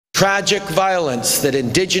tragic violence that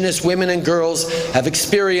Indigenous women and girls have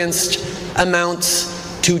experienced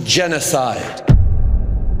amounts to genocide.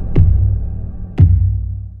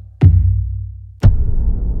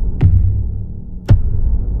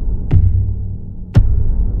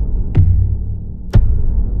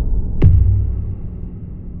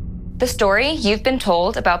 The story you've been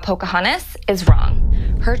told about Pocahontas is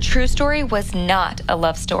wrong. Her true story was not a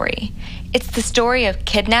love story. It's the story of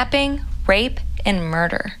kidnapping, rape, and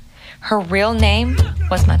murder. Her real name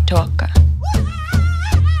was Matoaka.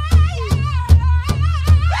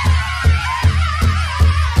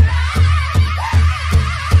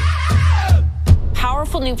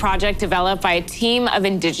 Powerful new project developed by a team of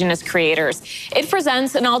Indigenous creators. It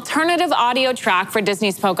presents an alternative audio track for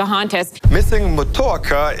Disney's Pocahontas. Missing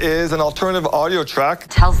Matoaka is an alternative audio track.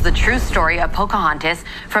 Tells the true story of Pocahontas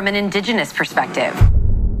from an Indigenous perspective.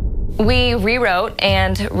 We rewrote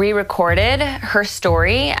and re-recorded her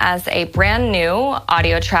story as a brand new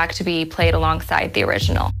audio track to be played alongside the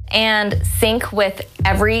original and sync with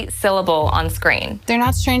every syllable on screen. They're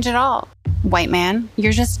not strange at all. White man,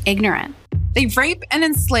 you're just ignorant. They rape and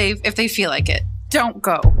enslave if they feel like it. Don't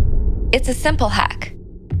go. It's a simple hack.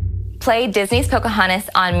 Play Disney's Pocahontas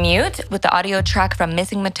on mute with the audio track from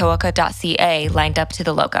missingmatoaka.ca lined up to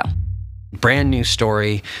the logo. Brand new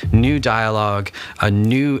story, new dialogue, a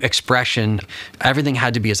new expression. Everything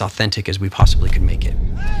had to be as authentic as we possibly could make it.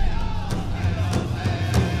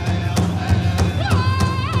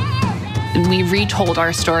 We retold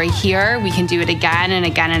our story here. We can do it again and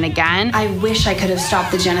again and again. I wish I could have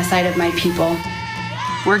stopped the genocide of my people.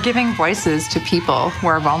 We're giving voices to people who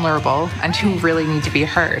are vulnerable and who really need to be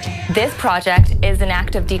heard. This project is an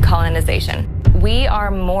act of decolonization. We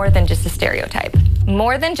are more than just a stereotype,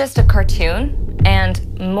 more than just a cartoon,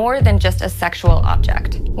 and more than just a sexual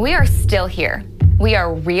object. We are still here. We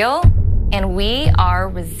are real, and we are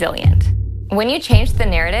resilient. When you change the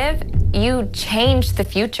narrative, you change the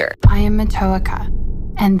future. I am Matoaka,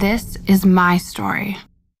 and this is my story.